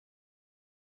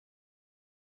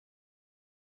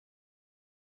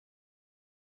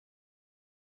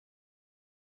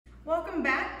Welcome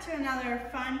back to another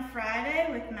fun Friday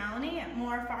with Melanie at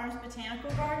Moore Farms Botanical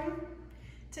Garden.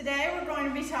 Today we're going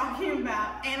to be talking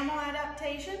about animal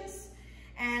adaptations,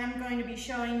 and I'm going to be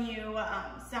showing you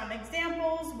some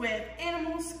examples with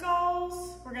animal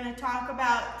skulls. We're going to talk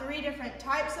about 3 different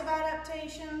types of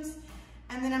adaptations,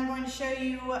 and then I'm going to show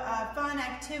you a fun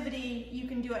activity you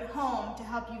can do at home to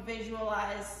help you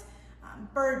visualize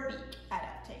bird beak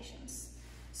adaptations.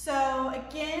 So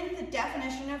again, the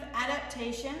definition of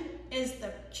adaptation is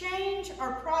the change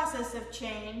or process of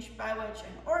change by which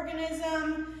an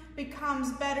organism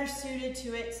becomes better suited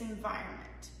to its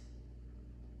environment.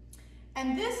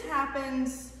 And this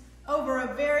happens over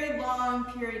a very long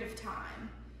period of time.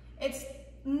 It's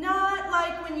not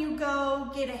like when you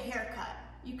go get a haircut.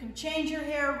 You can change your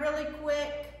hair really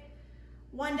quick.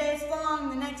 One day it's long,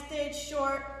 the next day it's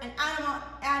short. An animal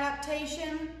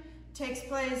adaptation takes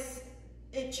place,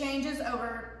 it changes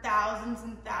over thousands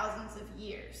and thousands of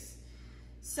years.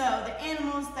 So the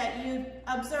animals that you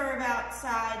observe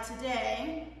outside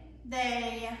today,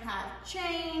 they have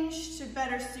changed to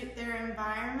better suit their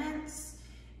environments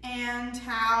and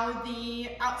how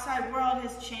the outside world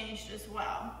has changed as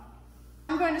well.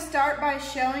 I'm going to start by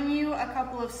showing you a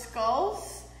couple of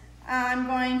skulls. I'm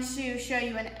going to show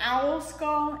you an owl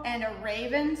skull and a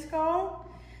raven skull.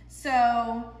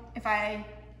 So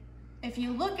if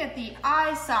you look at the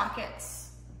eye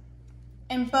sockets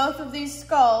in both of these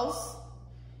skulls,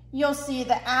 you'll see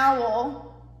the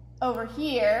owl over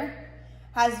here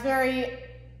has very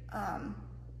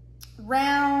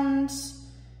round,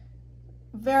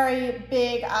 very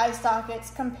big eye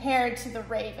sockets compared to the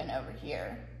raven over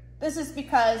here. This is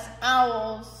because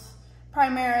owls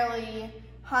primarily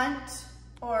hunt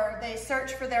or they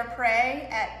search for their prey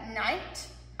at night.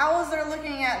 Owls are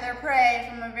looking at their prey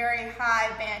from a very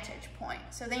high vantage point,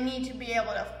 so they need to be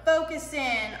able to focus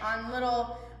in on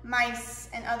little mice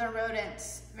and other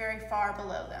rodents very far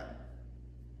below them.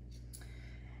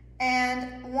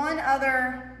 And one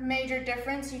other major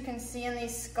difference you can see in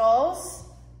these skulls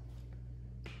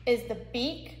is the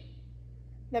beak.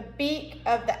 The beak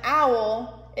of the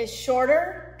owl is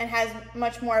shorter and has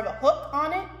much more of a hook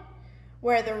on it,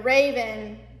 where the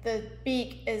raven, the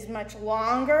beak is much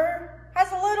longer, has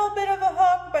a little bit of a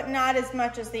hook, but not as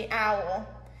much as the owl.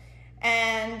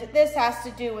 And this has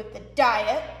to do with the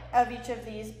diet of each of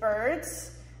these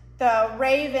birds. The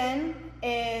raven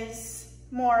is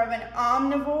more of an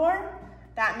omnivore.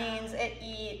 That means it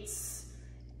eats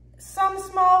some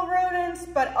small rodents,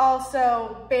 but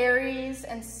also berries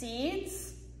and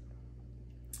seeds.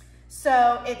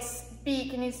 So its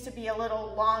beak needs to be a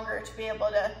little longer to be able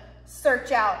to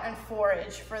search out and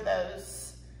forage for those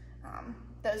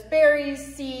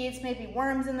berries, seeds, maybe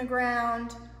worms in the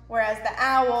ground, whereas the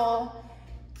owl,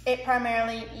 it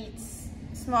primarily eats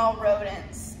small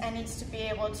rodents and needs to be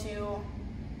able to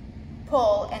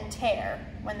pull and tear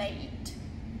when they eat.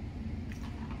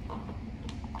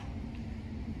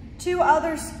 2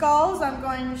 other skulls I'm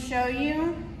going to show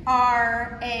you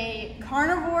are a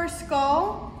carnivore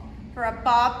skull for a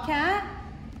bobcat.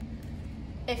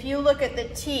 If you look at the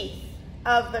teeth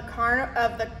of the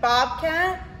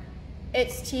bobcat,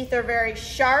 its teeth are very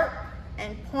sharp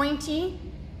and pointy.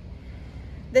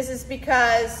 This is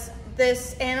because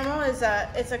this animal is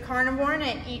a carnivore and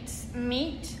it eats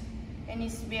meat. It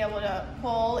needs to be able to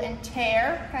pull and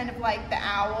tear, kind of like the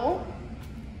owl,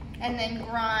 and then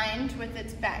grind with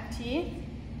its back teeth.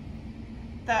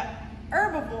 The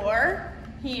herbivore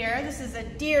here, this is a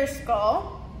deer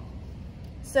skull.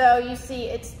 So you see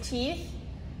its teeth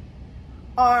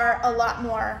are a lot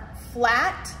more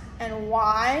flat and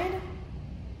wide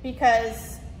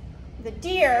because the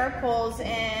deer pulls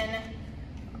in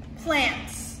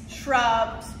plants,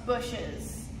 shrubs,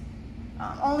 bushes,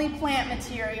 only plant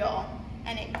material,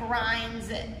 and it grinds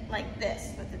it like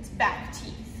this with its back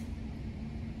teeth.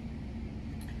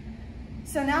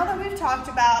 So now that we've talked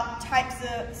about types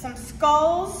of some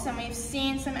skulls and we've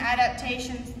seen some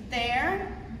adaptations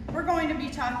there, we're going to be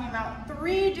talking about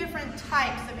 3 different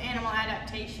types of animal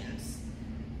adaptations.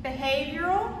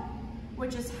 Behavioral,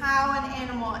 which is how an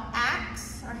animal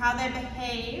acts or how they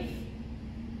behave.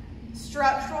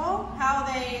 Structural, how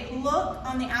they look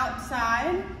on the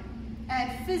outside.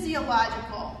 And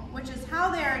physiological, which is how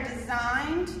they are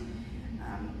designed.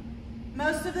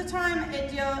 Most of the time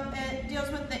it deals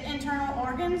with the internal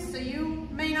organs, so you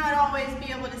may not always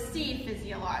be able to see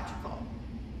physiological.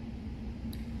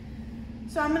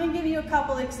 So I'm going to give you a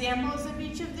couple examples of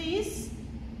each of these.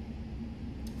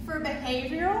 For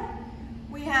behavioral,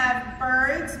 we have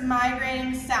birds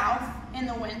migrating south in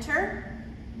the winter.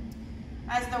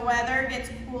 As the weather gets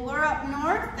cooler up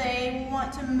north, they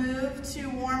want to move to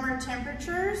warmer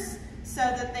temperatures so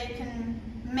that they can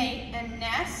mate and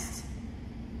nest.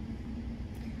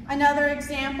 Another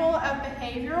example of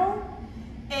behavioral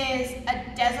is a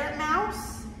desert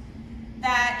mouse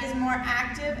that is more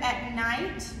active at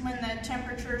night when the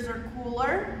temperatures are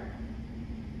cooler.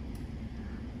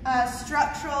 A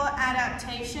structural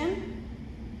adaptation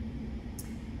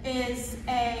is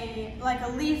like a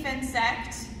leaf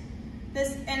insect.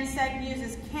 This insect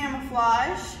uses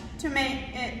camouflage to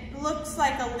make it looks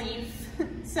like a leaf.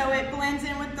 So it blends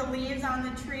in with the leaves on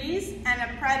the trees, and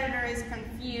a predator is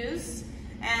confused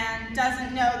and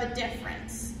doesn't know the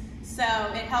difference. So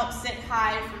it helps it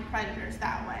hide from predators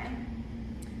that way.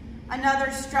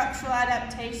 Another structural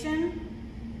adaptation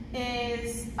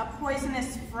is a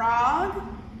poisonous frog.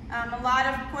 A lot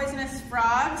of poisonous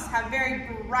frogs have very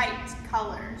bright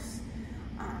colors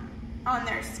on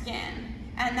their skin,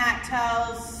 and that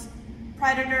tells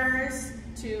predators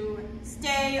to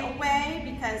stay away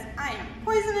because I am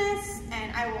poisonous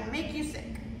and I will make you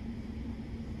sick.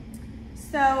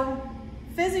 So,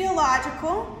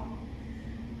 physiological.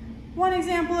 One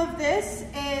example of this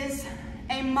is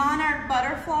a monarch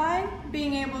butterfly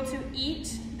being able to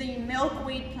eat the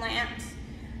milkweed plant.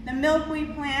 The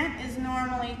milkweed plant is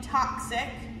normally toxic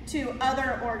to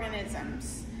other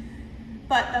organisms,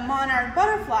 but the monarch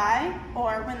butterfly,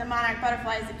 or when the monarch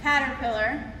butterfly is a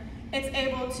caterpillar, it's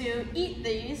able to eat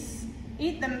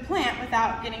the plant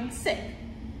without getting sick.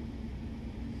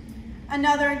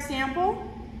 Another example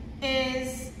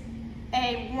is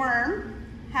a worm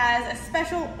has a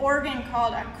special organ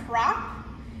called a crop,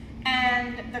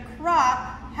 and the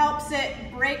crop helps it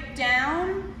break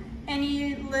down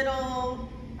any little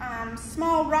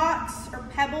small rocks or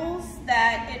pebbles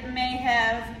that it may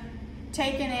have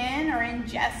taken in or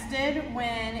ingested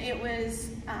when it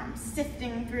was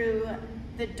sifting through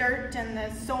the dirt and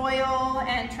the soil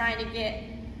and trying to get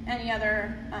any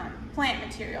other plant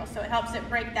material. So it helps it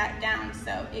break that down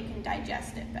so it can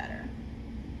digest it better.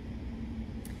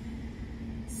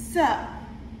 So,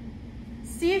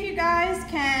 see if you guys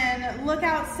can look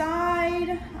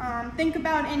outside, think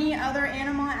about any other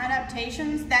animal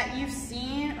adaptations that you've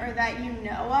seen or that you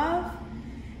know of.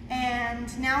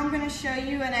 And now I'm going to show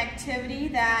you an activity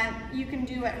that you can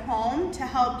do at home to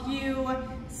help you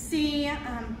see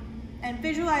and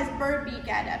visualize bird beak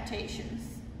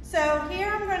adaptations. So here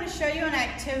I'm going to show you an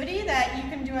activity that you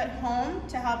can do at home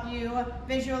to help you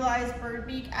visualize bird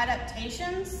beak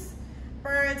adaptations.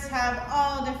 Birds have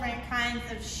all different kinds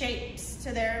of shapes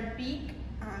to their beak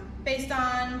based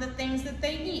on the things that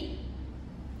they eat.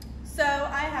 So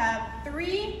I have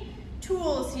 3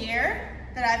 tools here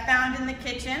that I found in the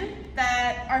kitchen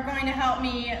that are going to help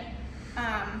me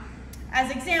as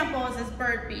examples as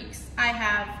bird beaks. I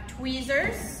have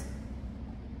tweezers,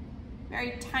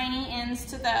 very tiny ends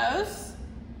to those.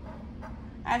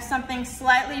 I have something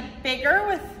slightly bigger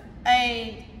with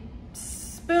a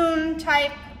spoon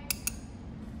type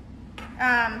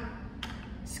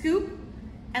scoop,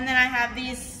 and then I have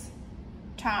these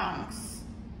tongs.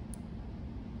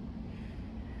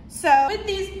 So with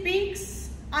these beaks,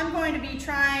 I'm going to be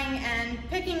trying and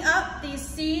picking up these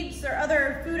seeds or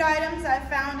other food items I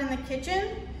found in the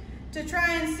kitchen to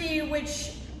try and see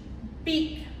which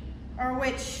beak or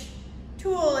which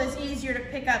tool is easier to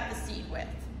pick up the seed with.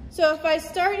 So if I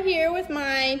start here with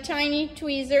my tiny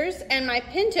tweezers and my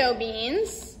pinto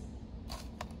beans,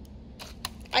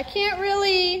 I can't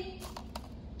really,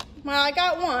 well, I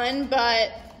got one,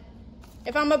 but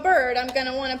if I'm a bird, I'm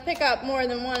gonna wanna pick up more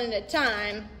than one at a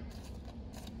time.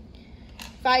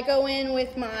 If I go in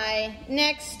with my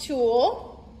next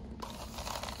tool,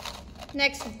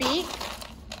 next beak,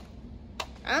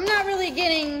 I'm not really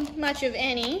getting much of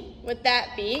any with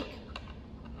that beak.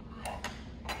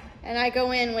 And I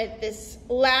go in with this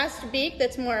last beak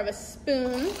that's more of a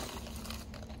spoon.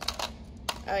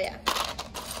 Oh yeah.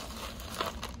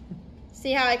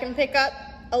 See how I can pick up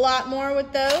a lot more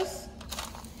with those?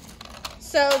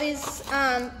 So these,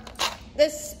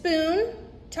 this spoon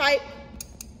type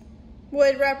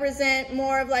would represent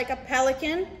more of like a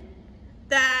pelican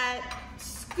that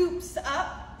scoops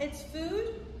up its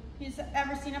food. You've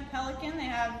ever seen a pelican? They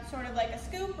have sort of like a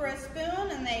scoop or a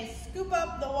spoon, and they scoop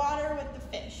up the water with the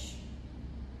fish.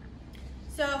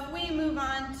 So if we move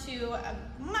on to a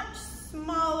much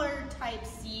smaller type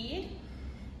seed,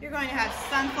 you're going to have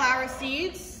sunflower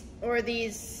seeds, or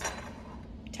these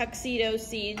tuxedo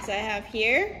seeds I have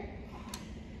here.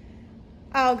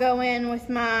 I'll go in with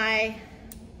my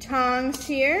tongs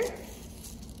here.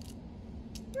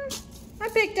 I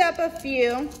picked up a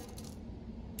few,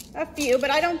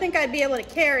 but I don't think I'd be able to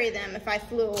carry them if I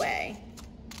flew away.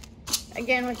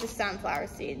 Again with the sunflower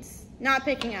seeds, not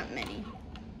picking up many.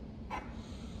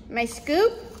 My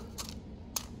scoop,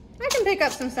 I can pick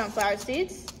up some sunflower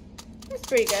seeds. That's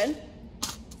pretty good.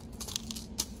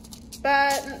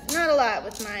 But not a lot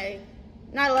with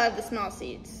not a lot of the small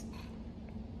seeds.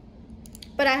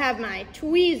 But I have my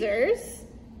tweezers.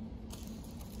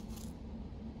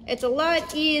 It's a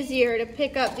lot easier to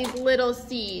pick up these little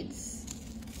seeds.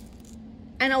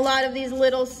 And a lot of these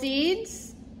little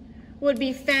seeds would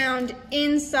be found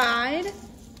inside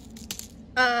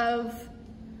of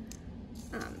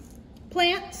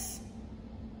plants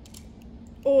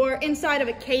or inside of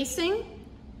a casing.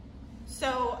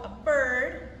 So a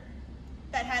bird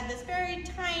that had this very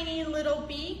tiny little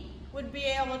beak would be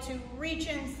able to reach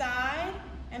inside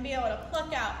and be able to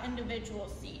pluck out individual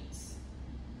seeds.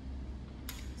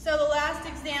 So the last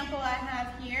example I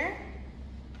have here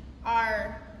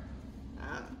are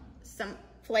some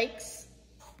flakes.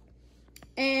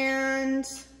 And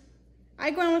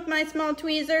I go in with my small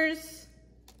tweezers,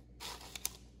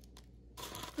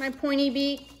 my pointy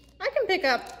beak. I can pick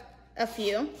up a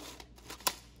few.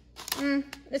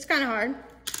 It's kind of hard.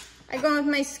 I go in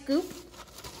with my scoop,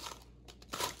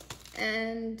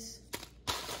 and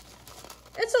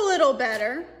it's a little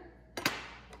better,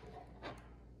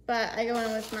 but I go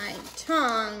in with my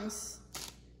tongs.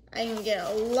 I can get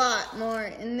a lot more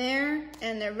in there,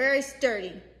 and they're very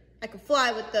sturdy. I can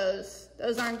fly with those.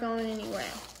 Those aren't going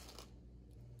anywhere.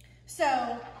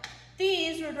 So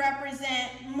these would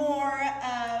represent more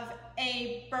of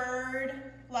a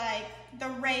bird like the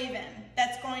raven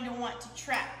that's going to want to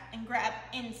trap and grab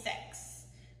insects.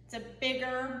 It's a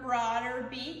bigger, broader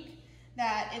beak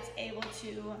that it's able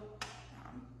to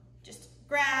just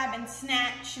grab and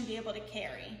snatch and be able to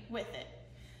carry with it.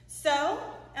 So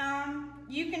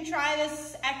you can try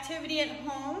this activity at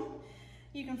home.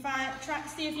 You can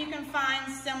see if you can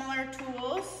find similar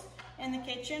tools in the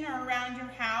kitchen or around your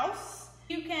house.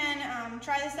 You can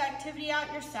try this activity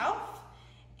out yourself,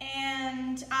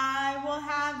 and I will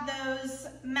have those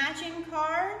matching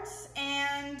cards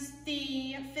and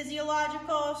the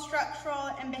physiological, structural,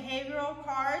 and behavioral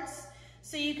cards,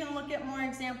 so you can look at more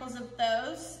examples of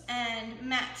those and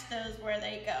match those where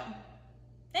they go.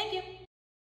 Thank you.